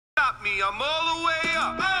me, I'm all the way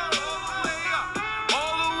up. All the way up.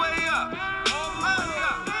 All the way up. All the way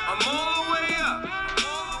up. I'm all the way up.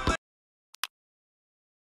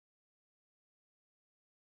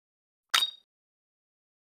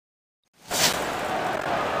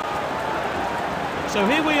 So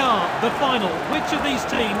here we are, the final. Which of these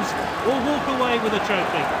teams will walk away with a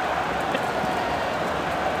trophy?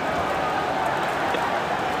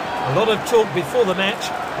 A lot of talk before the match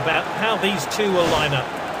about how these two will line up.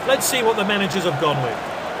 Let's see what the managers have gone with.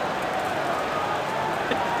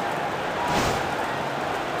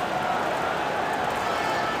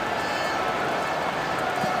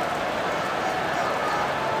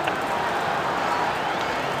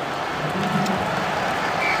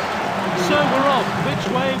 So we're off. Which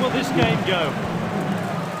way will this game go?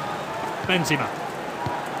 Benzema.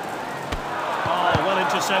 Oh, well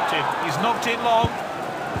intercepted. He's knocked it long.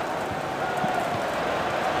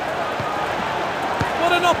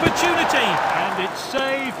 What an opportunity! And it's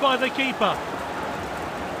saved by the keeper.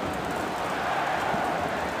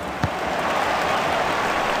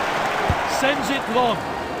 Sends it long.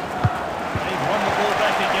 They've won the ball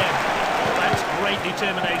back again. That's great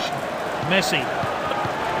determination. Messi.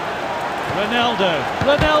 Ronaldo.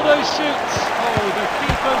 Ronaldo shoots. Oh, the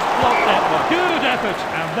keeper's blocked that one. Good effort.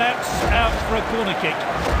 And that's out for a corner kick.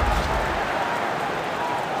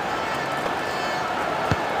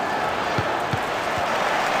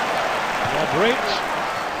 Madrid.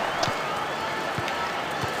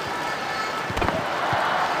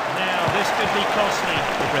 Now this could be costly.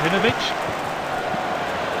 Ibrahimovic.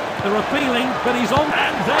 They're appealing, but he's on.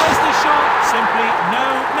 And there's the shot. Simply no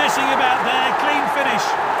messing about there. Clean finish.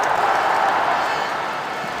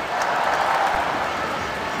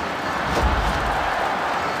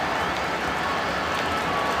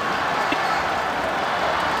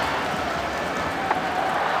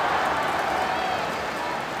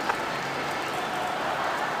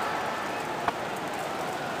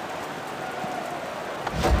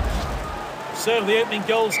 So the opening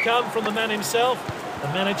goals come from the man himself. The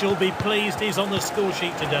manager will be pleased he's on the score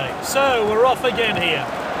sheet today. So we're off again here.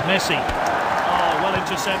 Messi. Oh, well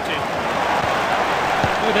intercepted.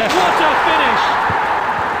 Good effort. What a finish!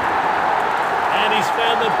 And he's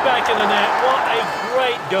found the back of the net. What a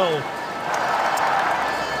great goal.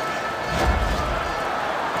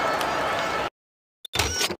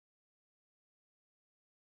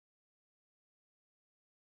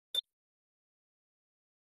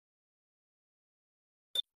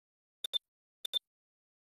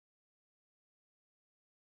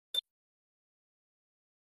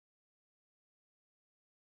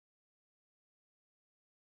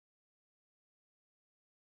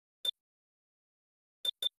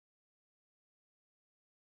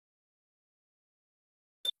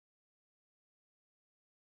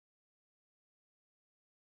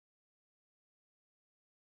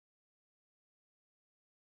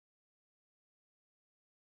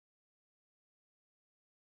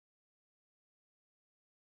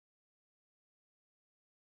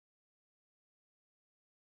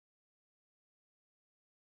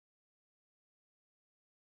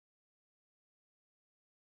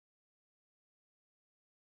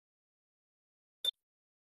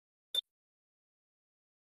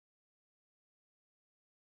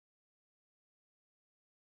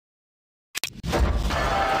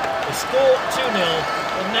 The score 2-0.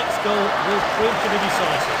 The next goal will prove to be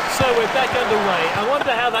decisive. So we're back underway. I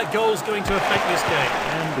wonder how that goal's going to affect this game.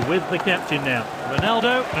 And with the captain now,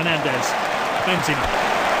 Ronaldo, Hernandez, Benzema.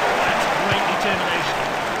 That's great determination.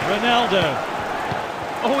 Ronaldo.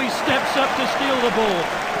 Oh, he steps up to steal the ball.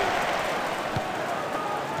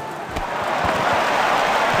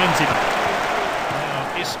 Benzema.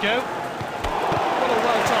 Now Isco. What a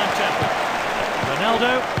well-timed tackle.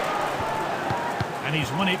 Ronaldo. And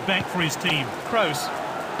he's won it back for his team. Kroos.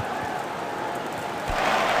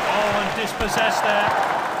 Oh, and dispossessed there.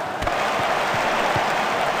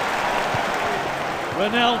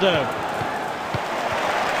 Ronaldo.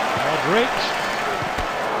 Modric.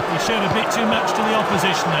 He showed a bit too much to the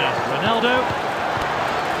opposition there. Ronaldo.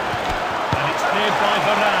 And it's cleared by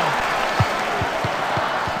Varane.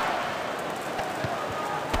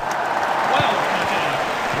 Well cut in.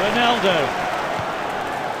 Ronaldo.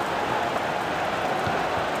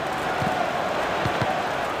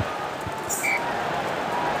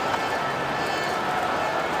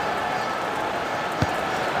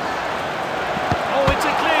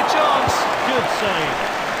 Save.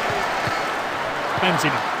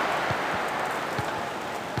 Benzema.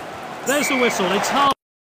 There's the whistle, it's hard.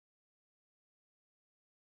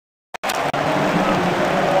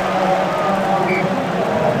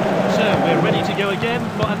 So we're ready to go again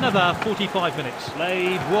for another now 45 minutes.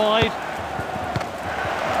 Laid wide.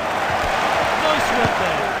 Nice work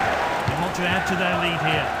there. They want to add to their lead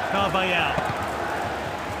here. Carvajal.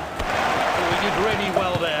 Oh, he did really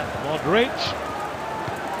well there. Modric.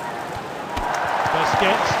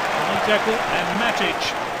 Busquets. Fine tackle. And Matic.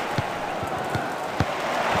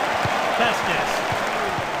 Vasquez.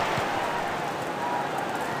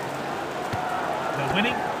 They're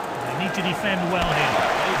winning. They need to defend well here.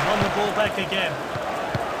 They've won the ball back again.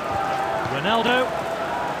 Ronaldo.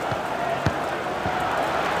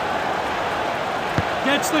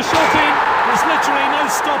 Gets the shot in. There's literally no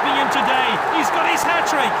stopping him today. He's got his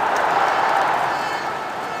hat-trick.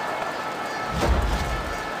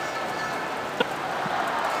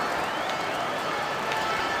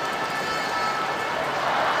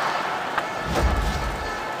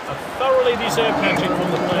 A thoroughly deserved hat-trick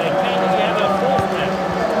from the player. Can he have a fourth now?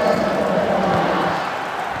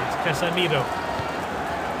 It's Casemiro.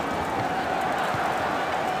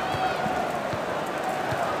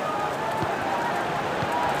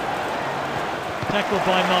 Tackled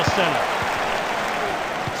by Marcelo.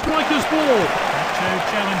 Striker's ball. Nacho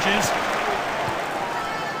challenges.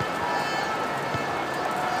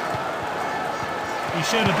 He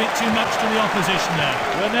showed a bit too much to the opposition there.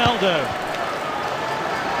 Ronaldo.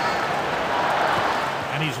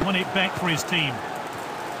 And he's won it back for his team.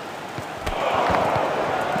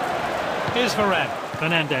 Here's Varane.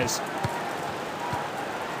 Fernandes.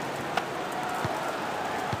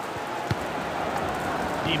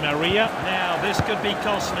 Di Maria. Now this could be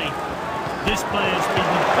costly. This player's been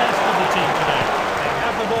the best of the team today. They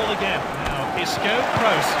have the ball again. Now Isco.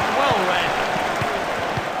 Kroos. Well read.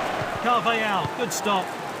 Carvajal. Good stop.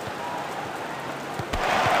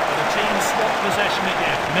 The team swap possession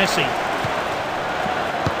again. Messi.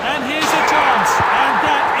 And here's a chance. And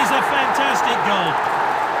that is a fantastic goal.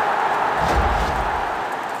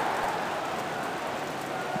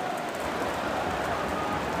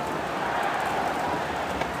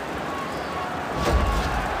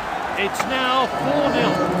 It's now 4-0.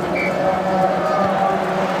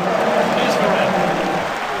 Here's Varane.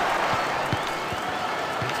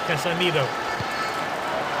 It's Casemiro.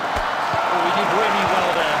 Oh, he did really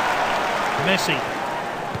well there. Messi.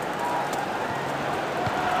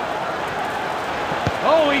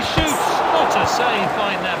 Oh, he shoots. What a save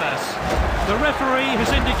by Navas. The referee has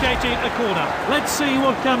indicated a corner. Let's see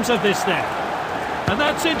what comes of this then. And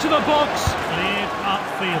that's into the box. Cleared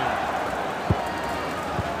upfield.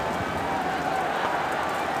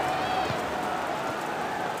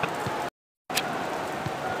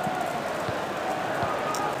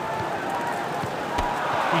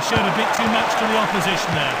 He showed a bit too much to the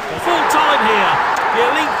opposition there. Full time here. The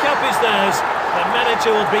Elite Cup is theirs. The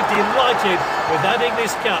manager will be delighted with adding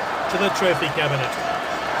this cup to the trophy cabinet.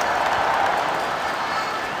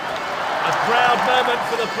 A proud moment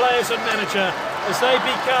for the players and manager as they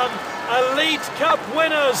become Elite Cup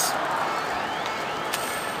winners.